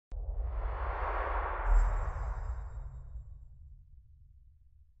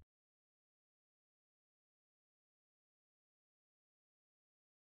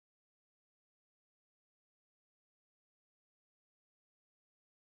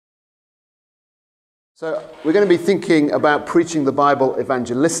So we're going to be thinking about preaching the Bible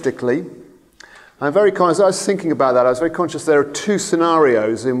evangelistically. I'm very conscious, as I was thinking about that, I was very conscious there are two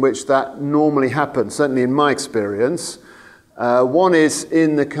scenarios in which that normally happens, certainly in my experience. One is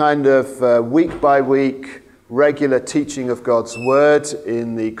in the kind of week by week regular teaching of God's Word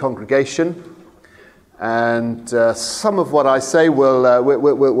in the congregation. And some of what I say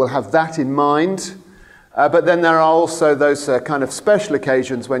will have that in mind. But then there are also those kind of special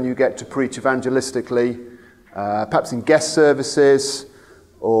occasions when you get to preach evangelistically, perhaps in guest services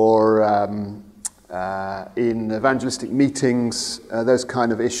or in evangelistic meetings, those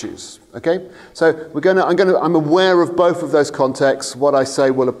kind of issues. Okay, so I'm aware of both of those contexts. What I say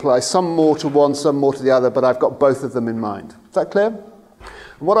will apply, some more to one, some more to the other, but I've got both of them in mind. Is that clear? And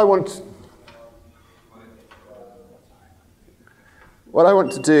what I want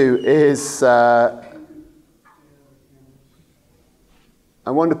to do is I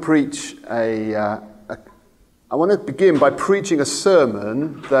want to begin by preaching a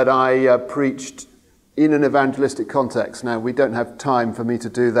sermon that I preached in an evangelistic context. Now, we don't have time for me to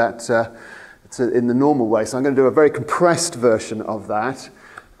do that in the normal way, so I'm going to do a very compressed version of that.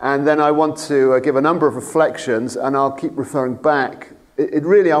 And then I want to give a number of reflections, and I'll keep referring back.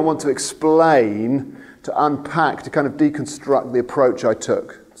 I want to explain, to unpack, to kind of deconstruct the approach I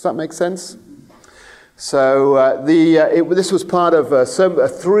took. Does that make sense? So this was part of a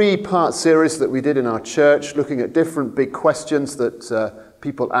three-part series that we did in our church, looking at different big questions that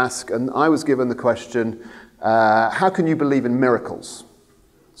people ask. And I was given the question, how can you believe in miracles?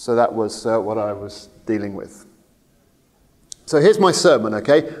 So that was what I was dealing with. So here's my sermon,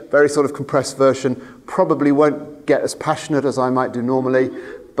 okay? Very sort of compressed version. Probably won't get as passionate as I might do normally,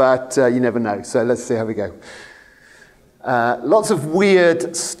 but you never know. So let's see how we go. Lots of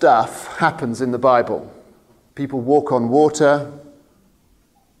weird stuff happens in the Bible. People walk on water.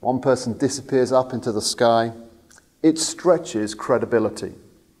 One person disappears up into the sky. It stretches credibility.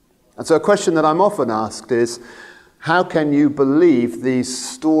 And so a question that I'm often asked is, how can you believe these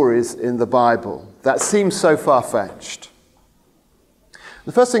stories in the Bible? That seems so far-fetched.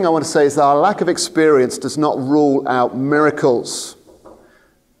 The first thing I want to say is that our lack of experience does not rule out miracles.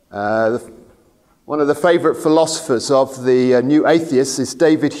 One of the favourite philosophers of the New Atheists is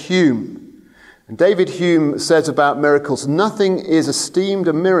David Hume. And David Hume says about miracles, nothing is esteemed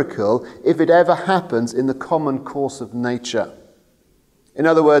a miracle if it ever happens in the common course of nature. In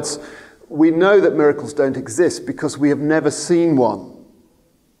other words, we know that miracles don't exist because we have never seen one.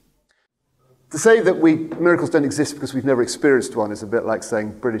 To say that miracles don't exist because we've never experienced one is a bit like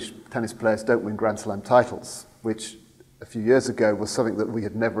saying British tennis players don't win Grand Slam titles, which a few years ago was something that we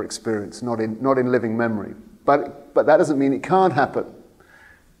had never experienced, not in living memory. But that doesn't mean it can't happen,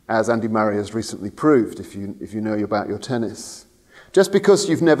 as Andy Murray has recently proved, if you know about your tennis. Just because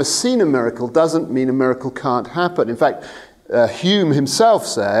you've never seen a miracle doesn't mean a miracle can't happen. In fact, Hume himself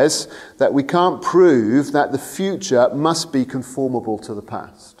says that we can't prove that the future must be conformable to the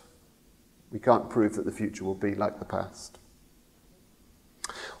past. We can't prove that the future will be like the past.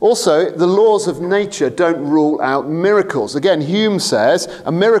 Also, the laws of nature don't rule out miracles. Again, Hume says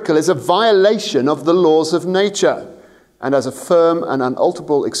a miracle is a violation of the laws of nature. And as a firm and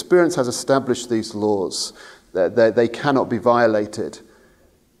unalterable experience has established these laws, they cannot be violated.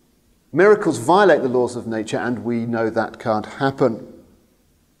 Miracles violate the laws of nature, and we know that can't happen.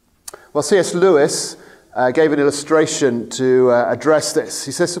 Well, C.S. Lewis gave an illustration to address this.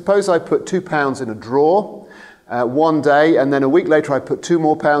 He says, suppose I put £2 in a drawer one day, and then a week later I put £2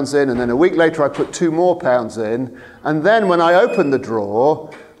 more in, and then a week later I put £2 more in, and then when I open the drawer,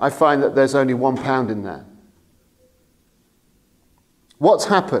 I find that there's only £1 in there. What's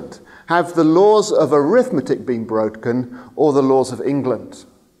happened? Have the laws of arithmetic been broken, or the laws of England?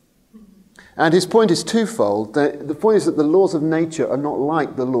 And his point is twofold. The point is that the laws of nature are not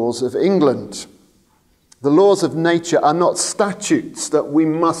like the laws of England. The laws of nature are not statutes that we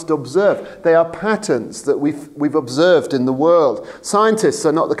must observe. They are patterns that we've observed in the world. Scientists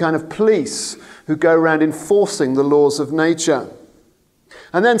are not the kind of police who go around enforcing the laws of nature.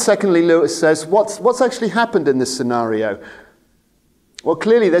 And then secondly, Lewis says, what's actually happened in this scenario? Well,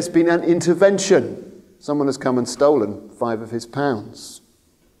 clearly there's been an intervention. Someone has come and stolen £5 of his pounds.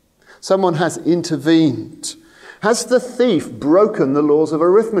 Someone has intervened. Has the thief broken the laws of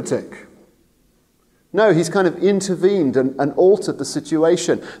arithmetic? No, he's kind of intervened and altered the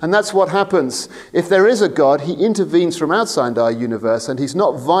situation. And that's what happens. If there is a God, he intervenes from outside our universe, and he's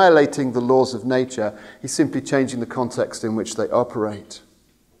not violating the laws of nature. He's simply changing the context in which they operate.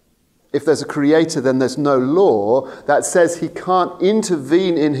 If there's a creator, then there's no law that says he can't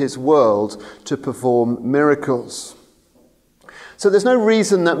intervene in his world to perform miracles. So there's no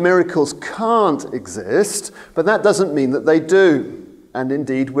reason that miracles can't exist, but that doesn't mean that they do. And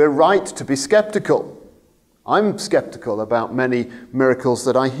indeed, we're right to be skeptical. I'm skeptical about many miracles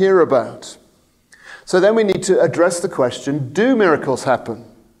that I hear about. So then we need to address the question, do miracles happen?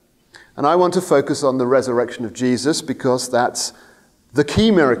 And I want to focus on the resurrection of Jesus because that's the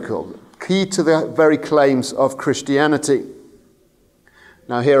key miracle, key to the very claims of Christianity.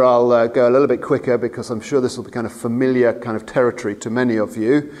 Now here I'll go a little bit quicker because I'm sure this will be kind of familiar kind of territory to many of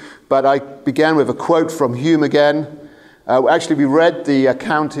you. But I began with a quote from Hume again. Actually, we read the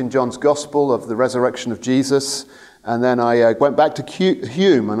account in John's Gospel of the resurrection of Jesus. And then I went back to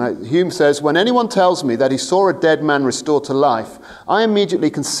Hume. And Hume says, when anyone tells me that he saw a dead man restored to life, I immediately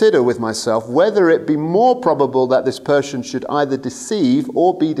consider with myself whether it be more probable that this person should either deceive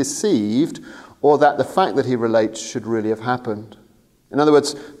or be deceived, or that the fact that he relates should really have happened. In other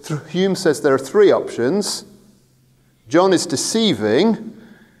words, Hume says there are three options. John is deceiving,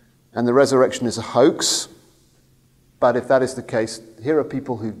 and the resurrection is a hoax. But if that is the case, here are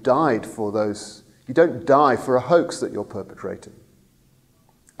people who died for those. You don't die for a hoax that you're perpetrating.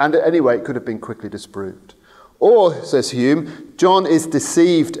 And anyway, it could have been quickly disproved. Or, says Hume, John is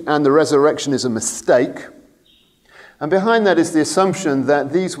deceived and the resurrection is a mistake. And behind that is the assumption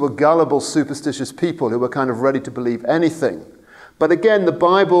that these were gullible, superstitious people who were kind of ready to believe anything. But again, the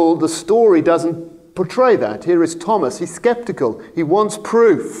Bible, the story doesn't portray that. Here is Thomas. He's skeptical. He wants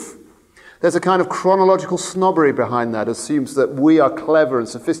proof. There's a kind of chronological snobbery behind that, assumes that we are clever and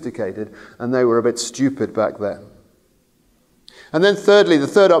sophisticated, and they were a bit stupid back then. And then thirdly, the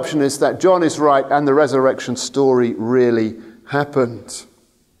third option is that John is right and the resurrection story really happened.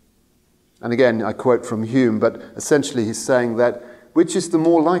 And again, I quote from Hume, but essentially he's saying that which is the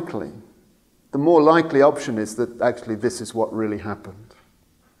more likely? The more likely option is that actually this is what really happened.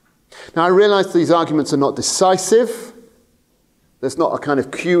 Now I realize these arguments are not decisive. There's not a kind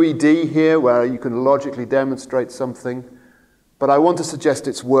of QED here where you can logically demonstrate something. But I want to suggest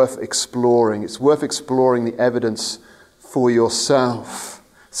it's worth exploring. It's worth exploring the evidence for yourself.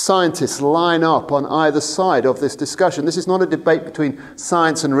 Scientists line up on either side of this discussion. This is not a debate between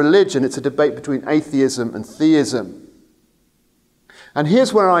science and religion. It's a debate between atheism and theism. And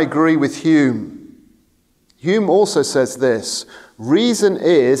here's where I agree with Hume. Hume also says this: reason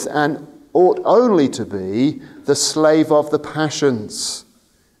is and ought only to be the slave of the passions,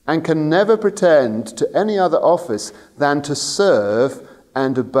 and can never pretend to any other office than to serve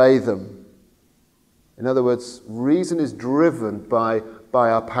and obey them. In other words, reason is driven by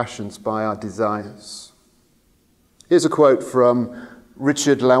our passions, by our desires. Here's a quote from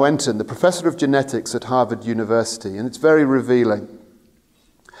Richard Lowenton, the professor of genetics at Harvard University, and it's very revealing.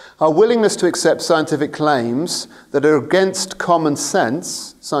 Our willingness to accept scientific claims that are against common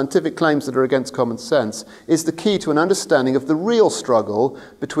sense, is the key to an understanding of the real struggle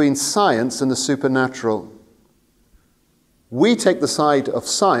between science and the supernatural. We take the side of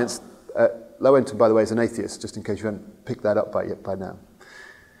science. Lowenton, by the way, is an atheist, just in case you haven't picked that up by now.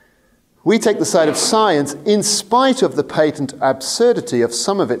 We take the side of science in spite of the patent absurdity of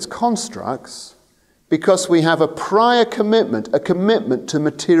some of its constructs, because we have a prior commitment, a commitment to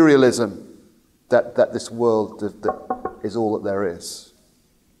materialism, that this world that is all that there is.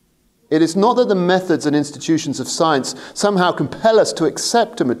 It is not that the methods and institutions of science somehow compel us to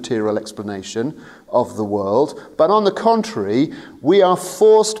accept a material explanation of the world, but on the contrary, we are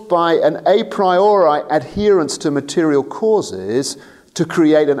forced by an a priori adherence to material causes to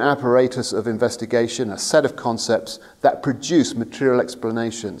create an apparatus of investigation, a set of concepts that produce material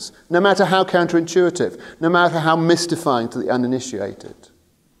explanations, no matter how counterintuitive, no matter how mystifying to the uninitiated.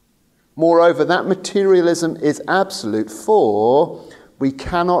 Moreover, that materialism is absolute, for we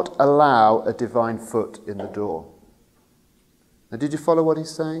cannot allow a divine foot in the door. Now, did you follow what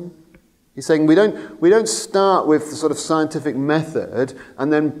he's saying? He's saying we don't start with the sort of scientific method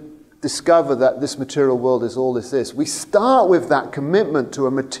and then discover that this material world is all this is. We start with that commitment to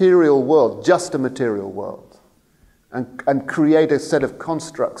a material world, just a material world, and create a set of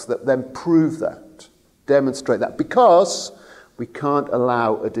constructs that then prove that, demonstrate that, because we can't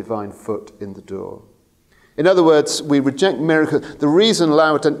allow a divine foot in the door. In other words, we reject miracles. The reason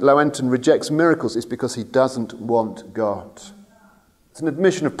Lowenton rejects miracles is because he doesn't want God. It's an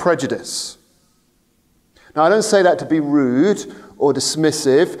admission of prejudice. Now, I don't say that to be rude or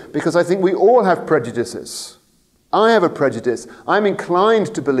dismissive, because I think we all have prejudices. I have a prejudice. I'm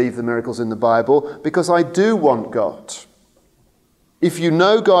inclined to believe the miracles in the Bible because I do want God. If you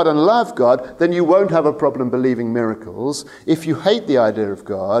know God and love God, then you won't have a problem believing miracles. If you hate the idea of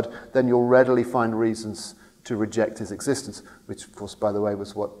God, then you'll readily find reasons to reject his existence, which, of course, by the way,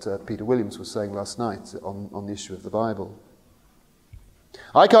 was what Peter Williams was saying last night on the issue of the Bible.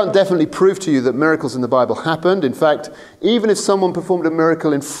 I can't definitely prove to you that miracles in the Bible happened. In fact, even if someone performed a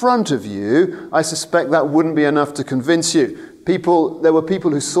miracle in front of you, I suspect that wouldn't be enough to convince you. There were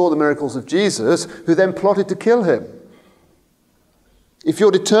people who saw the miracles of Jesus who then plotted to kill him. If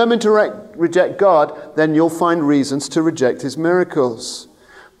you're determined to reject God, then you'll find reasons to reject his miracles.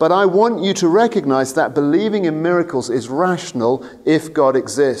 But I want you to recognize that believing in miracles is rational if God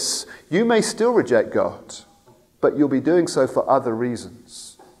exists. You may still reject God, but you'll be doing so for other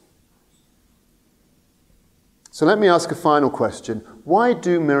reasons. So let me ask a final question. Why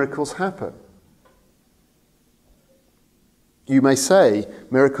do miracles happen? You may say,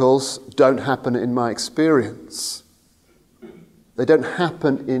 miracles don't happen in my experience. They don't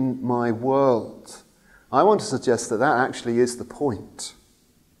happen in my world. I want to suggest that that actually is the point.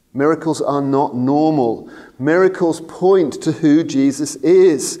 Miracles are not normal. Miracles point to who Jesus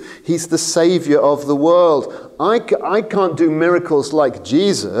is. He's the Savior of the world. I can't do miracles like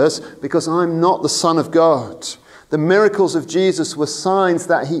Jesus because I'm not the Son of God. The miracles of Jesus were signs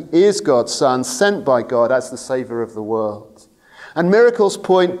that he is God's Son, sent by God as the Savior of the world. And miracles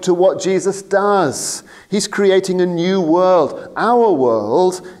point to what Jesus does. He's creating a new world. Our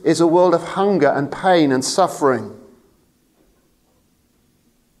world is a world of hunger and pain and suffering.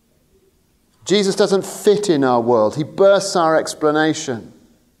 Jesus doesn't fit in our world. He bursts our explanation.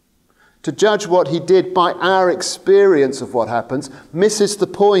 To judge what he did by our experience of what happens misses the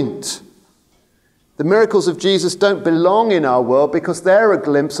point. The miracles of Jesus don't belong in our world because they're a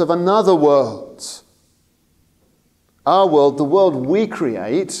glimpse of another world. Our world, the world we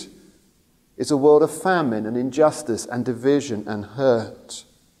create, is a world of famine and injustice and division and hurt.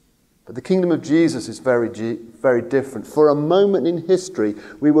 But the kingdom of Jesus is very different. For a moment in history,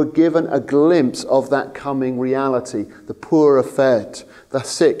 we were given a glimpse of that coming reality. The poor are fed, the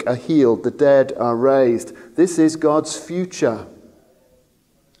sick are healed, the dead are raised. This is God's future.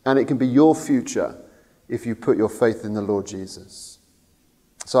 And it can be your future if you put your faith in the Lord Jesus.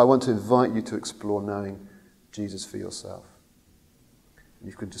 So I want to invite you to explore knowing Jesus for yourself.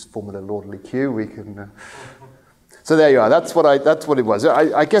 You can just form a little orderly queue. We can... So there you are. That's what it was.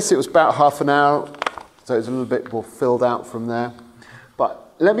 I guess it was about half an hour, so it's a little bit more filled out from there.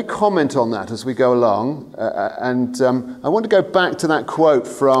 But let me comment on that as we go along. I want to go back to that quote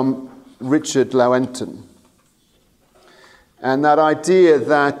from Richard Lowenton. And that idea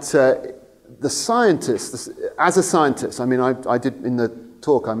that the scientists, as a scientist, I mean, I did in the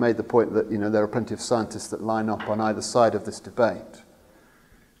talk, I made the point that, there are plenty of scientists that line up on either side of this debate.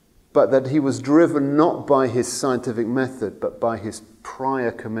 But that he was driven not by his scientific method, but by his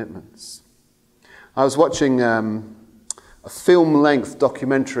prior commitments. I was watching a film-length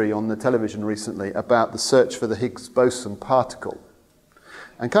documentary on the television recently about the search for the Higgs boson particle.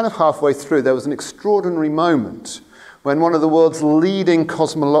 And kind of halfway through, there was an extraordinary moment when one of the world's leading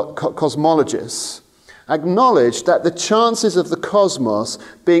cosmologists acknowledged that the chances of the cosmos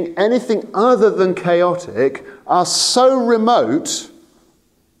being anything other than chaotic are so remote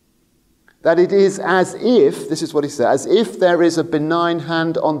that it is as if, this is what he said, as if there is a benign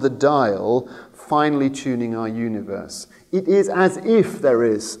hand on the dial finely tuning our universe. It is as if there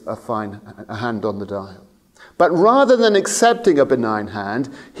is a hand on the dial. But rather than accepting a benign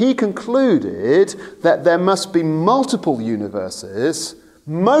hand, he concluded that there must be multiple universes,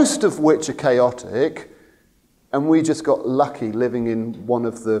 most of which are chaotic, and we just got lucky living in one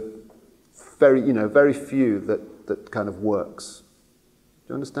of the very few that kind of works. Do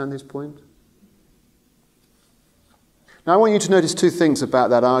you understand his point? Now I want you to notice two things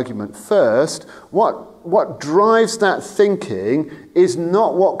about that argument. First, what drives that thinking is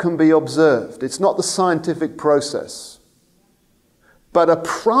not what can be observed. It's not the scientific process, but a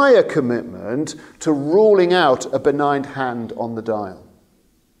prior commitment to ruling out a benign hand on the dial.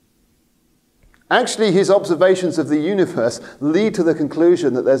 Actually, his observations of the universe lead to the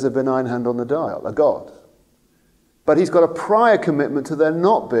conclusion that there's a benign hand on the dial, a God. But he's got a prior commitment to there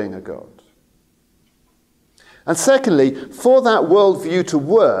not being a God. And secondly, for that worldview to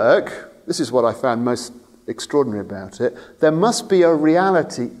work, this is what I found most extraordinary about it, there must be a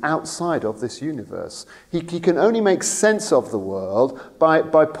reality outside of this universe. He can only make sense of the world by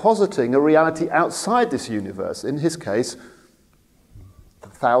positing a reality outside this universe. In his case,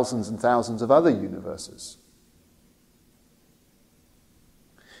 thousands and thousands of other universes.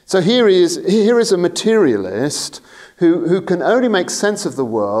 So here is a materialist who can only make sense of the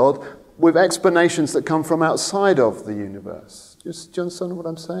world with explanations that come from outside of the universe. Do you understand what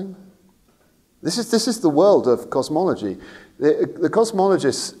I'm saying? This is the world of cosmology. The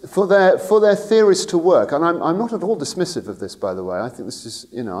cosmologists, for their theories to work, and I'm not at all dismissive of this, by the way. I think this is,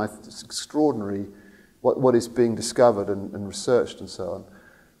 it's extraordinary what is being discovered and researched and so on.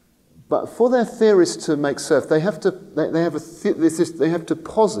 But for their theories to make sense, they have to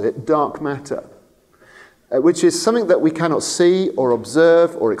posit dark matter, which is something that we cannot see or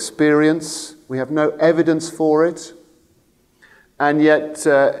observe or experience. We have no evidence for it. And yet,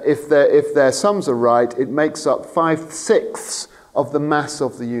 if their sums are right, it makes up 5/6 of the mass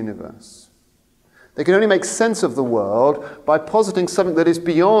of the universe. They can only make sense of the world by positing something that is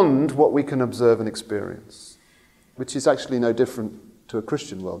beyond what we can observe and experience, which is actually no different to a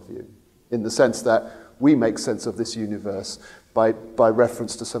Christian worldview, in the sense that we make sense of this universe by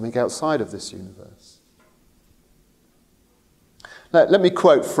reference to something outside of this universe. Now, let me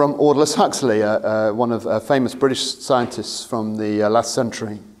quote from Aldous Huxley, one of famous British scientists from the last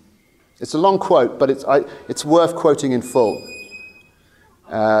century. It's a long quote, but it's worth quoting in full.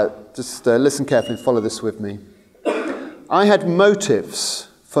 Just listen carefully and follow this with me. I had motives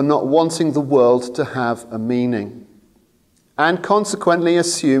for not wanting the world to have a meaning, and consequently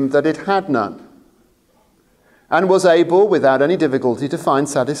assumed that it had none, and was able, without any difficulty, to find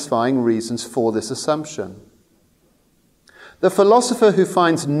satisfying reasons for this assumption. The philosopher who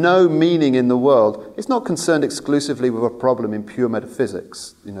finds no meaning in the world is not concerned exclusively with a problem in pure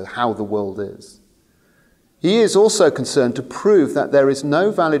metaphysics, how the world is. He is also concerned to prove that there is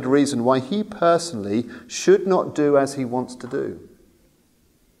no valid reason why he personally should not do as he wants to do.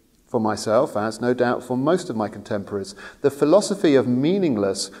 For myself, as no doubt for most of my contemporaries, the philosophy of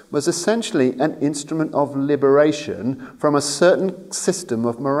meaningless was essentially an instrument of liberation from a certain system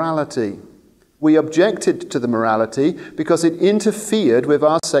of morality. We objected to the morality because it interfered with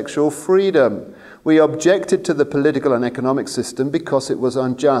our sexual freedom. We objected to the political and economic system because it was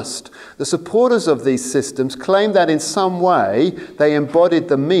unjust. The supporters of these systems claimed that in some way they embodied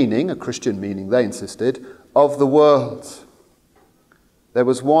the meaning, a Christian meaning they insisted, of the world. There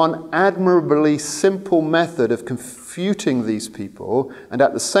was one admirably simple method of confuting these people and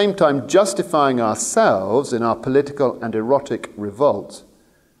at the same time justifying ourselves in our political and erotic revolt.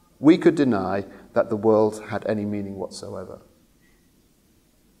 We could deny that the world had any meaning whatsoever.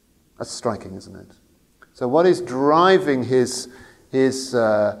 That's striking, isn't it? So what is driving his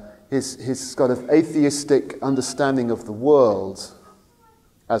kind of atheistic understanding of the world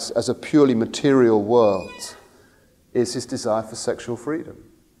as a purely material world is his desire for sexual freedom.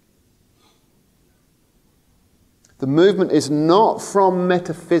 The movement is not from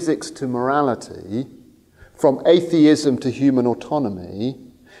metaphysics to morality, from atheism to human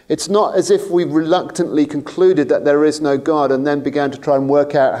autonomy. It's not as if we reluctantly concluded that there is no God and then began to try and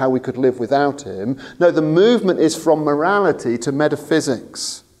work out how we could live without him. No, the movement is from morality to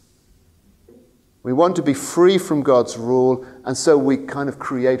metaphysics. We want to be free from God's rule, and so we kind of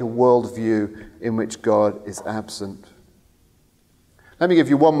create a worldview in which God is absent. Let me give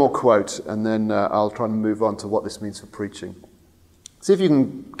you one more quote, and then I'll try and move on to what this means for preaching. See if you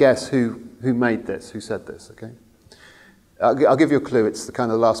can guess who made this, who said this, okay? I'll give you a clue. It's the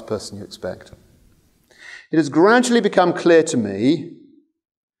kind of last person you expect. It has gradually become clear to me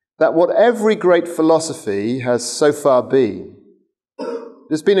that what every great philosophy has so far been,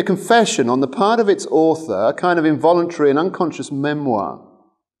 there's been a confession on the part of its author, a kind of involuntary and unconscious memoir.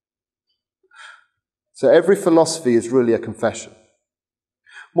 So every philosophy is really a confession.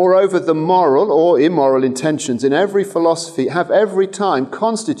 Moreover, the moral or immoral intentions in every philosophy have every time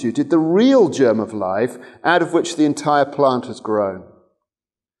constituted the real germ of life out of which the entire plant has grown.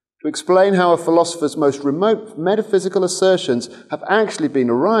 To explain how a philosopher's most remote metaphysical assertions have actually been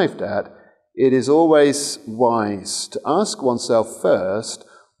arrived at, it is always wise to ask oneself first,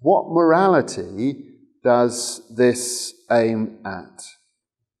 what morality does this aim at?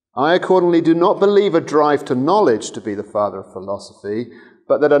 I accordingly do not believe a drive to knowledge to be the father of philosophy,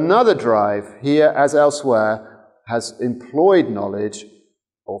 but that another drive, here as elsewhere, has employed knowledge,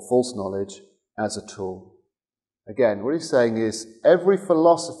 or false knowledge, as a tool. Again, what he's saying is every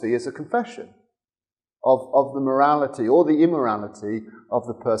philosophy is a confession of the morality or the immorality of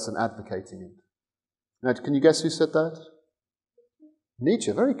the person advocating it. Now, can you guess who said that?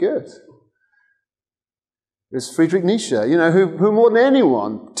 Nietzsche, very good. It was Friedrich Nietzsche, who more than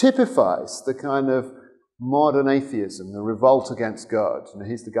anyone typifies the kind of modern atheism, the revolt against God.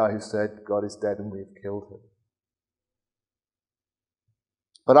 He's the guy who said, God is dead and we have killed him.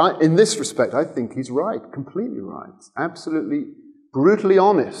 But in this respect, I think he's right, completely right, absolutely brutally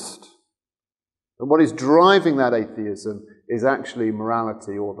honest. And what is driving that atheism is actually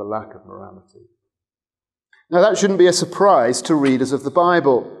morality or the lack of morality. Now, that shouldn't be a surprise to readers of the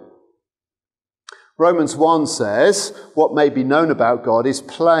Bible. Romans 1 says, what may be known about God is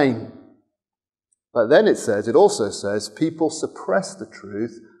plain. But then it also says, people suppress the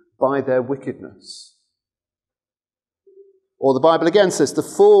truth by their wickedness. Or the Bible again says, the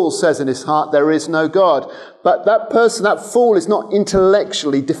fool says in his heart, there is no God. But that person, that fool, is not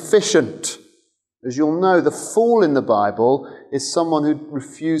intellectually deficient. As you'll know, the fool in the Bible is someone who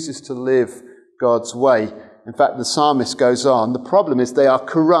refuses to live God's way. In fact, the psalmist goes on, the problem is they are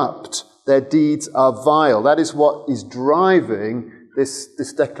corrupt. Their deeds are vile. That is what is driving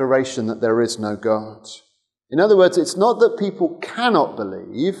this declaration that there is no God. In other words, it's not that people cannot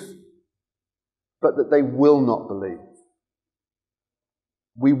believe, but that they will not believe.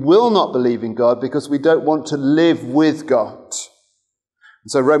 We will not believe in God because we don't want to live with God. And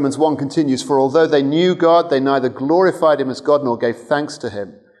so Romans 1 continues, for although they knew God, they neither glorified him as God nor gave thanks to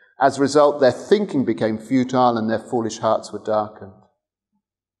him. As a result, their thinking became futile and their foolish hearts were darkened.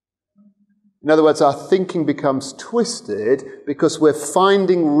 In other words, our thinking becomes twisted because we're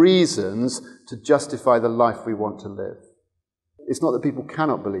finding reasons to justify the life we want to live. It's not that people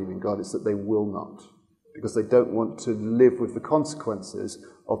cannot believe in God, it's that they will not, because they don't want to live with the consequences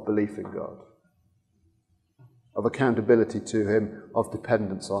of belief in God, of accountability to him, of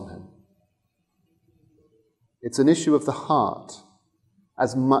dependence on him. It's an issue of the heart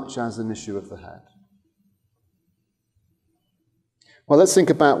as much as an issue of the head. Well, let's think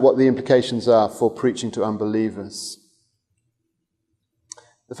about what the implications are for preaching to unbelievers.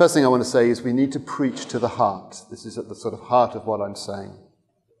 The first thing I want to say is we need to preach to the heart. This is at the sort of heart of what I'm saying.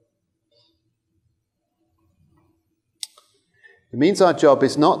 It means our job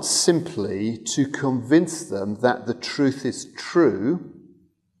is not simply to convince them that the truth is true.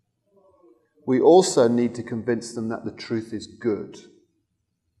 We also need to convince them that the truth is good. Does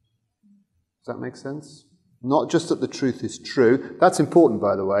that make sense? Not just that the truth is true. That's important,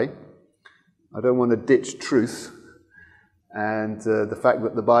 by the way. I don't want to ditch truth. And the fact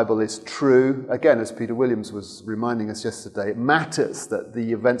that the Bible is true, again, as Peter Williams was reminding us yesterday, it matters that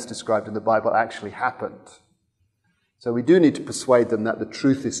the events described in the Bible actually happened. So we do need to persuade them that the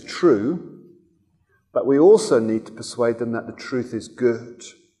truth is true, but we also need to persuade them that the truth is good.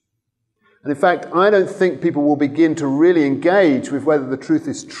 And in fact, I don't think people will begin to really engage with whether the truth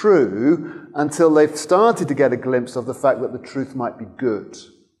is true until they've started to get a glimpse of the fact that the truth might be good,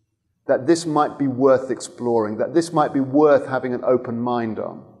 that this might be worth exploring, that this might be worth having an open mind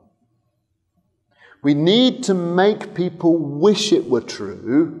on. We need to make people wish it were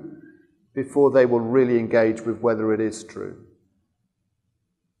true before they will really engage with whether it is true.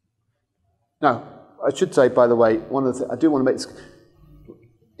 Now, I should say, by the way, one of the things I do want to make this.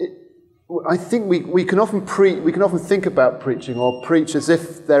 I think we can often think about preaching or preach as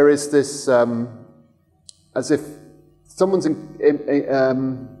if there is this, as if someone's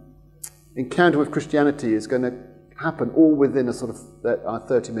encounter with Christianity is going to happen all within a sort of our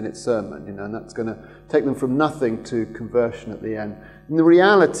 30-minute sermon, and that's going to take them from nothing to conversion at the end. In the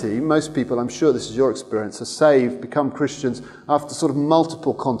reality, most people, I'm sure this is your experience, are saved, become Christians after sort of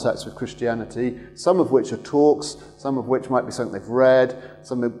multiple contacts with Christianity, some of which are talks, some of which might be something they've read,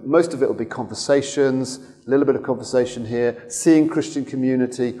 most of it will be conversations, a little bit of conversation here, seeing Christian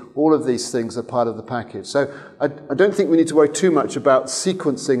community, all of these things are part of the package. So I don't think we need to worry too much about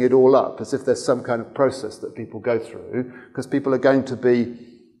sequencing it all up as if there's some kind of process that people go through, because people are going to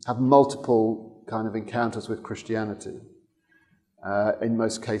have multiple kind of encounters with Christianity in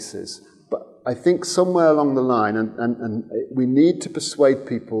most cases. But I think somewhere along the line, and we need to persuade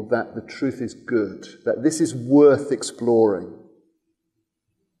people that the truth is good, that this is worth exploring.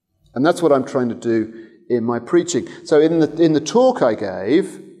 And that's what I'm trying to do in my preaching. So in the talk I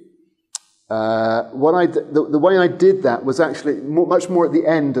gave, the way I did that was actually much more at the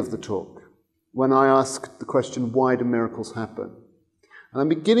end of the talk, when I asked the question, why do miracles happen? And I'm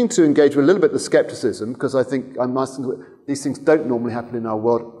beginning to engage with a little bit of the skepticism, because I think I'm asking, these things don't normally happen in our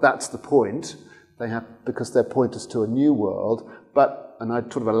world. That's the point. They happen because they're pointers to a new world. But, and I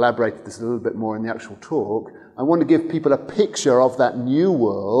sort of elaborated this a little bit more in the actual talk, I want to give people a picture of that new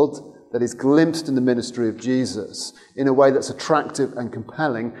world that is glimpsed in the ministry of Jesus in a way that's attractive and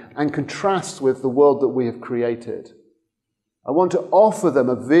compelling and contrasts with the world that we have created. I want to offer them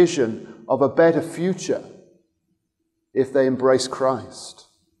a vision of a better future if they embrace Christ.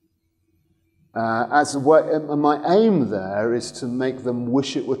 My aim there is to make them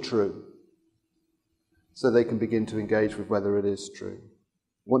wish it were true so they can begin to engage with whether it is true.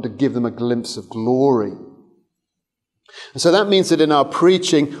 I want to give them a glimpse of glory. And so that means that in our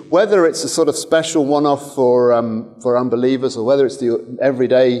preaching, whether it's a sort of special one-off for unbelievers, or whether it's the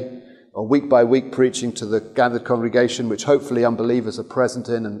everyday or week-by-week preaching to the gathered congregation, which hopefully unbelievers are present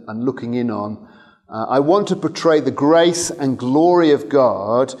in and looking in on, I want to portray the grace and glory of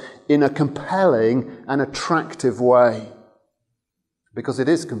God in a compelling and attractive way. Because it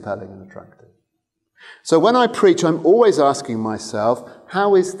is compelling and attractive. So when I preach, I'm always asking myself,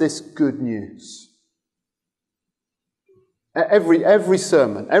 how is this good news? Every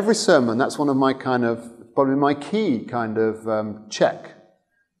sermon, that's one of my probably my key check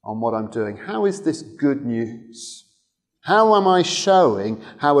on what I'm doing. How is this good news? How am I showing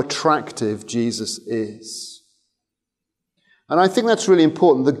how attractive Jesus is? And I think that's really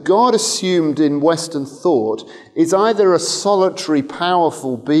important. The God assumed in Western thought is either a solitary,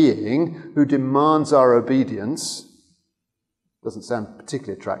 powerful being who demands our obedience. Doesn't sound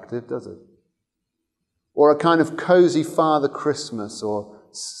particularly attractive, does it? Or a kind of cozy Father Christmas or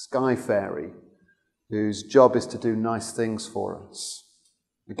sky fairy whose job is to do nice things for us.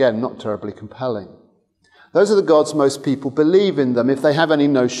 Again, not terribly compelling. Those are the gods most people believe in them if they have any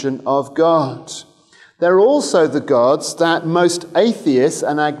notion of God. They're also the gods that most atheists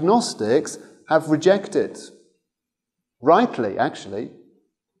and agnostics have rejected. Rightly, actually.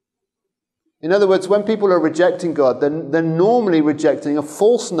 In other words, when people are rejecting God, they're normally rejecting a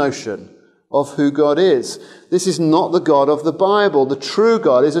false notion of who God is. This is not the God of the Bible. The true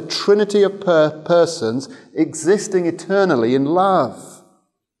God is a trinity of persons existing eternally in love.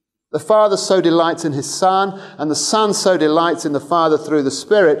 The Father so delights in his Son, and the Son so delights in the Father through the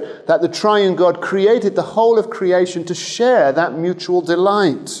Spirit, that the triune God created the whole of creation to share that mutual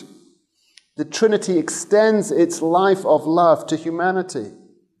delight. The Trinity extends its life of love to humanity.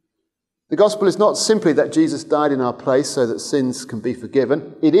 The gospel is not simply that Jesus died in our place so that sins can be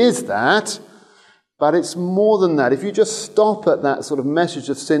forgiven. It is that, but it's more than that. If you just stop at that sort of message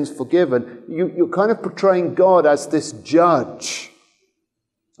of sins forgiven, you're kind of portraying God as this judge.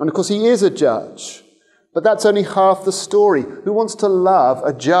 And of course, he is a judge. But that's only half the story. Who wants to love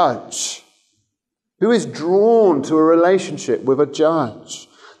a judge? Who is drawn to a relationship with a judge?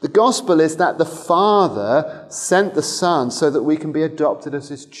 The gospel is that the Father sent the Son so that we can be adopted as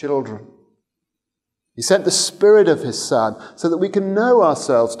his children. He sent the Spirit of his Son so that we can know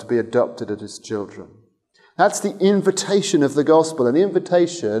ourselves to be adopted as his children. That's the invitation of the gospel, an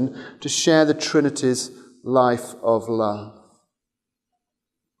invitation to share the Trinity's life of love.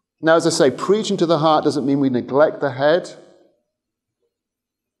 Now, as I say, preaching to the heart doesn't mean we neglect the head.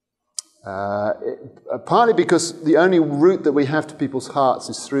 Partly because the only route that we have to people's hearts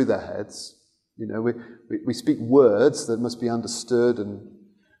is through their heads. You know, we speak words that must be understood, and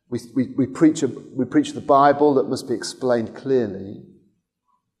we preach the Bible that must be explained clearly.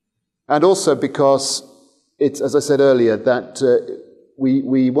 And also because it's, as I said earlier, that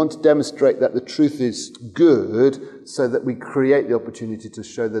we want to demonstrate that the truth is good so that we create the opportunity to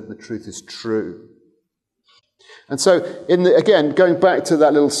show that the truth is true. And so, again, going back to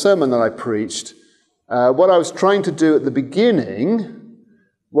that little sermon that I preached, what I was trying to do at the beginning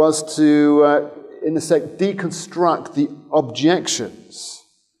was to, in a sec, deconstruct the objections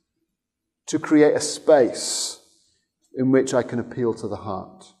to create a space in which I can appeal to the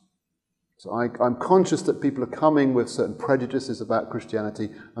heart. So I'm conscious that people are coming with certain prejudices about Christianity.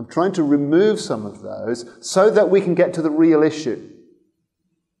 I'm trying to remove some of those so that we can get to the real issue.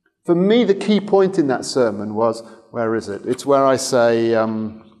 For me, the key point in that sermon was, where is it? It's where I say,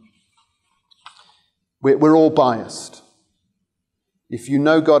 we're all biased. If you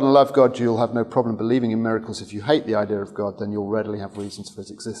know God and love God, you'll have no problem believing in miracles. If you hate the idea of God, then you'll readily have reasons for his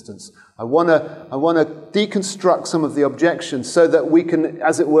existence. I want to deconstruct some of the objections so that we can,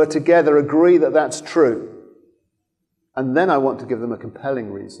 as it were, together agree that that's true. And then I want to give them a compelling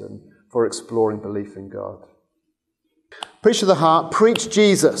reason for exploring belief in God. Preach to the heart, preach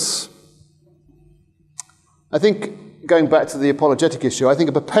Jesus. I think, going back to the apologetic issue, I think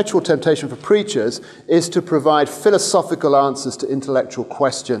a perpetual temptation for preachers is to provide philosophical answers to intellectual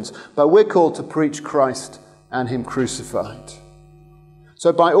questions. But we're called to preach Christ and him crucified.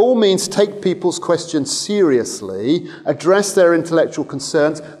 So by all means, take people's questions seriously, address their intellectual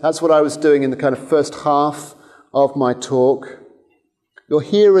concerns. That's what I was doing in the kind of first half of my talk. Your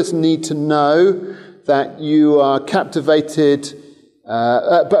hearers need to know that you are captivated,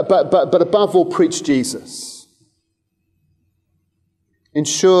 but above all, preach Jesus.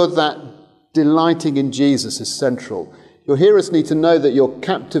 Ensure that delighting in Jesus is central. Your hearers need to know that you're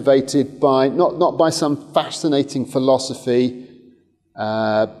captivated by, not by some fascinating philosophy,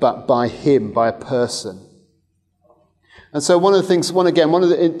 but by him, by a person. And so one of the things,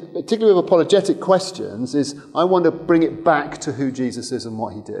 particularly with apologetic questions, is I want to bring it back to who Jesus is and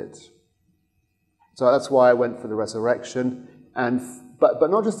what he did. So that's why I went for the resurrection,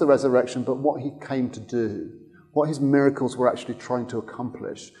 but not just the resurrection, but what he came to do. What his miracles were actually trying to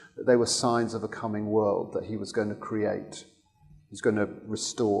accomplish, that they were signs of a coming world that he was going to create, he's going to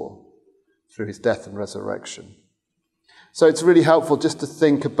restore through his death and resurrection. So it's really helpful just to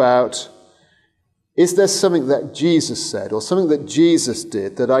think about, is there something that Jesus said or something that Jesus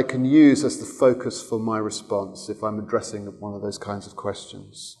did that I can use as the focus for my response if I'm addressing one of those kinds of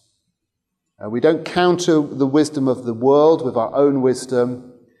questions? We don't counter the wisdom of the world with our own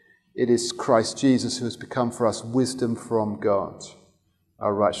wisdom. It is Christ Jesus who has become for us wisdom from God,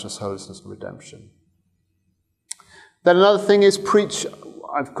 our righteousness, holiness, and redemption. Then another thing is preach.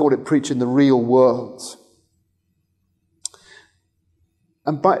 I've called it preach in the real world.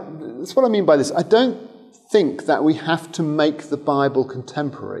 And that's what I mean by this. I don't think that we have to make the Bible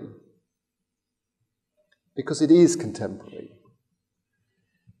contemporary, because it is contemporary.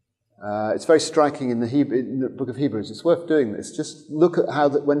 It's very striking in the book of Hebrews. It's worth doing this. Just look at how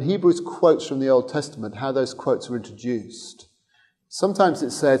when Hebrews quotes from the Old Testament, how those quotes are introduced. Sometimes it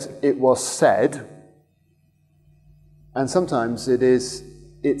says, "It was said," and sometimes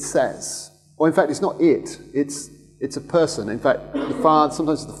it says. Or in fact, it's not it. It's a person. In fact, the Father,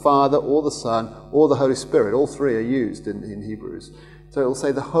 sometimes it's the Father or the Son or the Holy Spirit. All three are used in Hebrews. So it will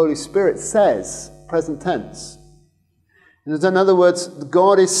say the Holy Spirit says, present tense. In other words,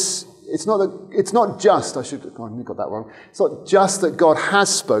 God is, it's not just, I got that wrong. It's not just that God has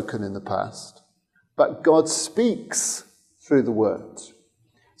spoken in the past, but God speaks through the Word.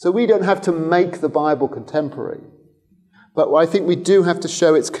 So we don't have to make the Bible contemporary, but I think we do have to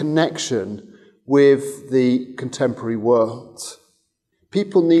show its connection with the contemporary world.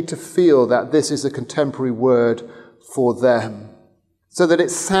 People need to feel that this is a contemporary word for them, so that it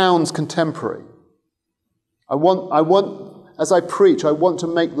sounds contemporary. I want, as I preach, I want to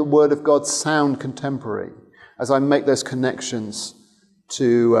make the Word of God sound contemporary as I make those connections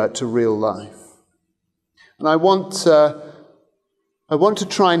to real life. And I want to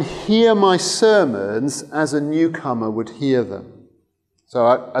try and hear my sermons as a newcomer would hear them.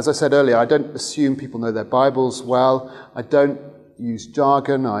 So, as I said earlier, I don't assume people know their Bibles well. I don't use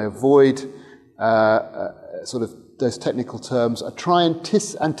jargon. I avoid sort of those technical terms. I try and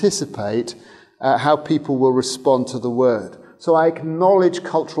anticipate how people will respond to the Word. So I acknowledge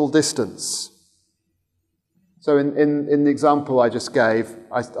cultural distance. So in the example I just gave,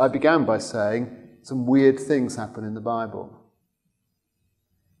 I began by saying some weird things happen in the Bible.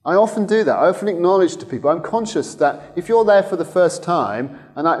 I often do that. I often acknowledge to people. I'm conscious that if you're there for the first time,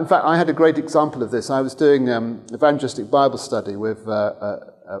 and in fact I had a great example of this. I was doing evangelistic Bible study with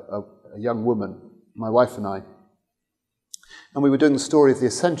a young woman, my wife and I, and we were doing the story of the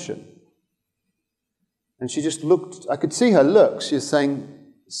Ascension. And she just looked, I could see her look. She was saying,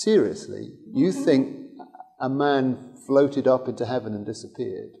 "Seriously, you think a man floated up into heaven and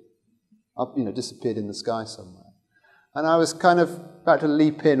disappeared? Disappeared in the sky somewhere?" And I was kind of about to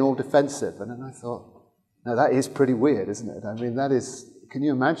leap in all defensive. And then I thought, no, that is pretty weird, isn't it? I mean, can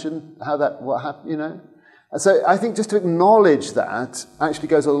you imagine what happened, And so I think just to acknowledge that actually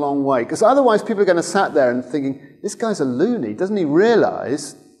goes a long way. Because otherwise people are going to sat there and thinking, this guy's a loony. Doesn't he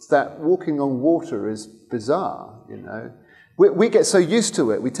realize that walking on water is bizarre, We get so used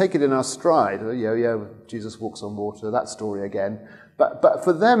to it. We take it in our stride. Oh, yeah, Jesus walks on water, that story again. But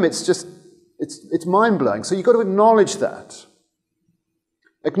for them, it's just, it's mind-blowing. So you've got to acknowledge that.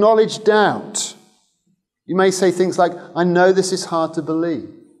 Acknowledge doubt. You may say things like, "I know this is hard to believe."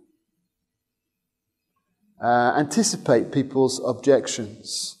 Anticipate people's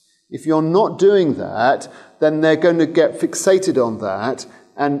objections. If you're not doing that, then they're going to get fixated on that.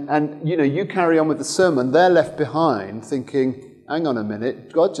 And you carry on with the sermon. They're left behind thinking, hang on a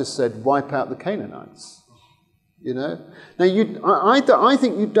minute, God just said wipe out the Canaanites. Now, I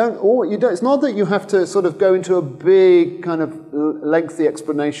think you don't. It's not that you have to sort of go into a big kind of lengthy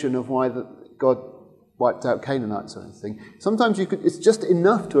explanation of why God wiped out Canaanites or anything. Sometimes it's just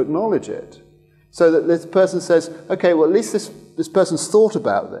enough to acknowledge it, so that this person says, "Okay, well at least this person's thought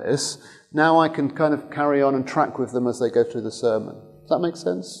about this. Now I can kind of carry on and track with them as they go through the sermon." Does that make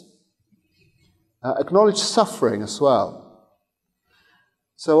sense? Acknowledge suffering as well.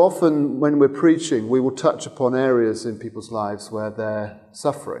 So often when we're preaching, we will touch upon areas in people's lives where they're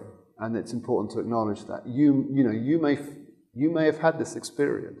suffering, and it's important to acknowledge that. You may have had this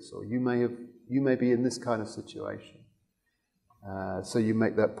experience, or you may be in this kind of situation. So you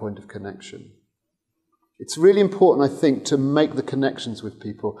make that point of connection. It's really important, I think, to make the connections with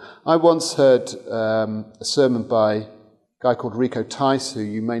people. I once heard a sermon by a guy called Rico Tice, who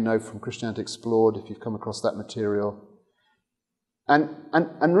you may know from Christianity Explored if you've come across that material.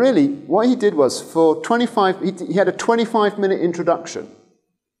 And really, what he did was he had a 25-minute introduction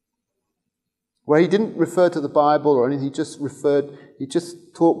where he didn't refer to the Bible or anything. He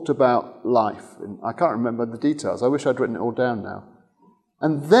just talked about life. And I can't remember the details. I wish I'd written it all down now.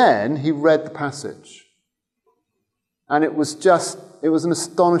 And then he read the passage. And it was just it was an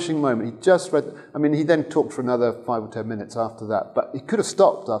astonishing moment. He just read, he then talked for another 5 or 10 minutes after that, but he could have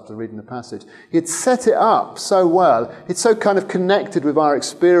stopped after reading the passage. He had set it up so well, it's so kind of connected with our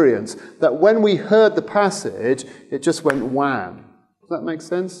experience, that when we heard the passage, it just went wham. Does that make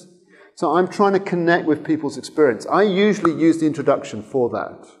sense? So I'm trying to connect with people's experience. I usually use the introduction for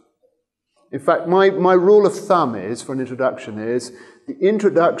that. In fact, my rule of thumb is, for an introduction, is the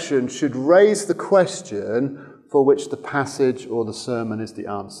introduction should raise the question for which the passage or the sermon is the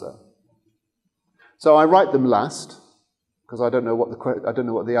answer. So I write them last, because I don't know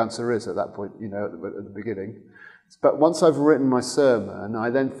what the answer is at that point, at the beginning. But once I've written my sermon, I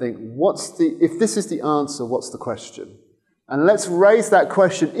then think, if this is the answer, what's the question? And let's raise that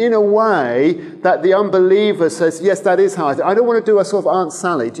question in a way that the unbeliever says, yes, that is how I think. I don't want to do a sort of Aunt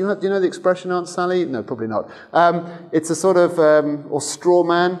Sally. Do you know the expression Aunt Sally? No, probably not. It's a sort of, or straw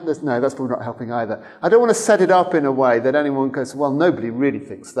man. No, that's probably not helping either. I don't want to set it up in a way that anyone goes, well, nobody really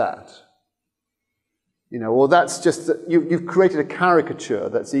thinks that. Or that's just, you've created a caricature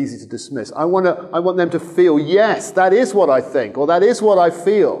that's easy to dismiss. I want them to feel, yes, that is what I think, or that is what I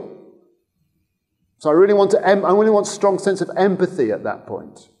feel. So I really want strong sense of empathy at that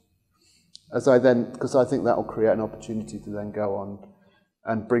point, because I think that will create an opportunity to then go on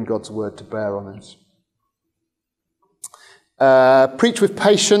and bring God's word to bear on it. Preach with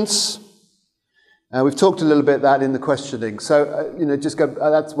patience. We've talked a little bit that in the questioning. So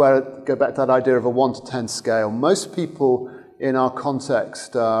that's where I go back to that idea of a 1 to 10 scale. Most people in our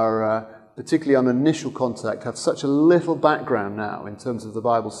context are, particularly on initial contact, have such a little background now in terms of the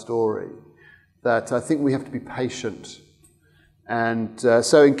Bible story, that I think we have to be patient. And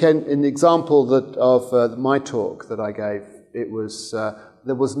so in the example of my talk that I gave, it was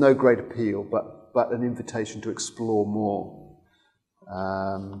there was no great appeal, but an invitation to explore more.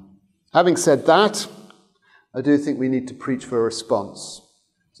 Having said that, I do think we need to preach for a response.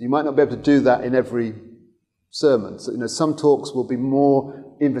 So you might not be able to do that in every sermon. So, some talks will be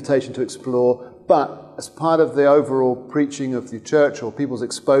more invitation to explore, but as part of the overall preaching of the church or people's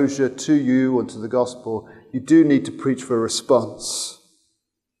exposure to you and to the gospel, you do need to preach for a response.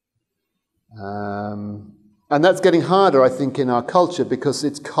 And that's getting harder, I think, in our culture, because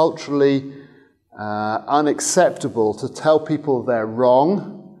it's culturally unacceptable to tell people they're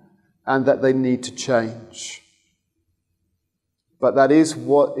wrong and that they need to change. But that is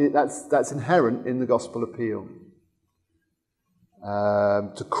that's inherent in the gospel appeal.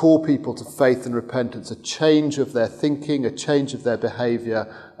 To call people to faith and repentance, a change of their thinking, a change of their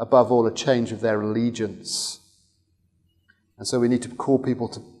behaviour, above all, a change of their allegiance. And so we need to call people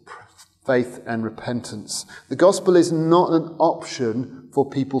to faith and repentance. The gospel is not an option for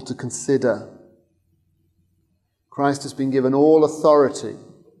people to consider. Christ has been given all authority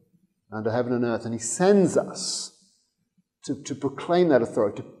under heaven and earth, and he sends us to proclaim that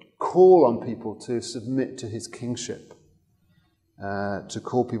authority, to call on people to submit to his kingship. To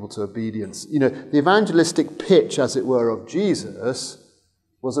call people to obedience. The evangelistic pitch, as it were, of Jesus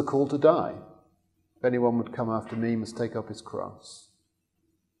was a call to die. If anyone would come after me, he must take up his cross.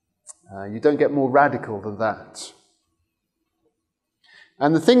 You don't get more radical than that.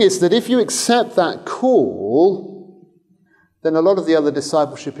 And the thing is that if you accept that call, then a lot of the other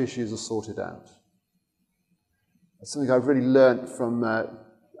discipleship issues are sorted out. That's something I've really learnt from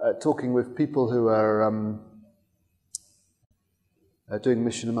talking with people who are doing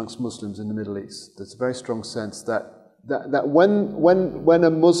mission amongst Muslims in the Middle East. There's a very strong sense that when a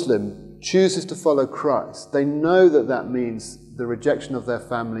Muslim chooses to follow Christ, they know that means the rejection of their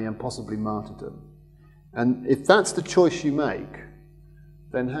family and possibly martyrdom. And if that's the choice you make,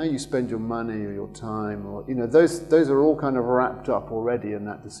 then how you spend your money or your time, or those are all kind of wrapped up already in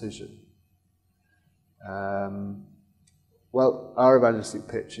that decision. Well, our evangelistic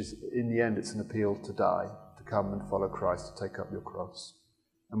pitch is, in the end, it's an appeal to die, to come and follow Christ, to take up your cross.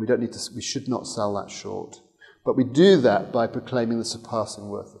 And we should not sell that short. But we do that by proclaiming the surpassing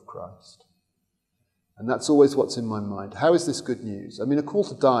worth of Christ. And that's always what's in my mind. How is this good news? I mean, a call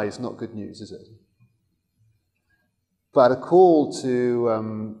to die is not good news, is it? But a call to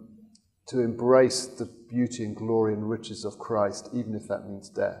embrace the beauty and glory and riches of Christ, even if that means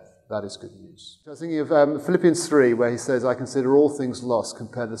death, that is good news. I was thinking of Philippians 3, where he says, I consider all things lost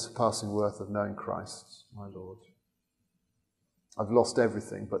compared to the surpassing worth of knowing Christ, my Lord. I've lost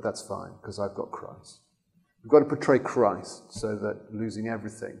everything, but that's fine, because I've got Christ. We've got to portray Christ so that losing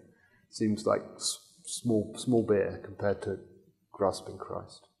everything seems like small beer compared to grasping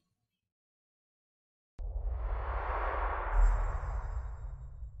Christ.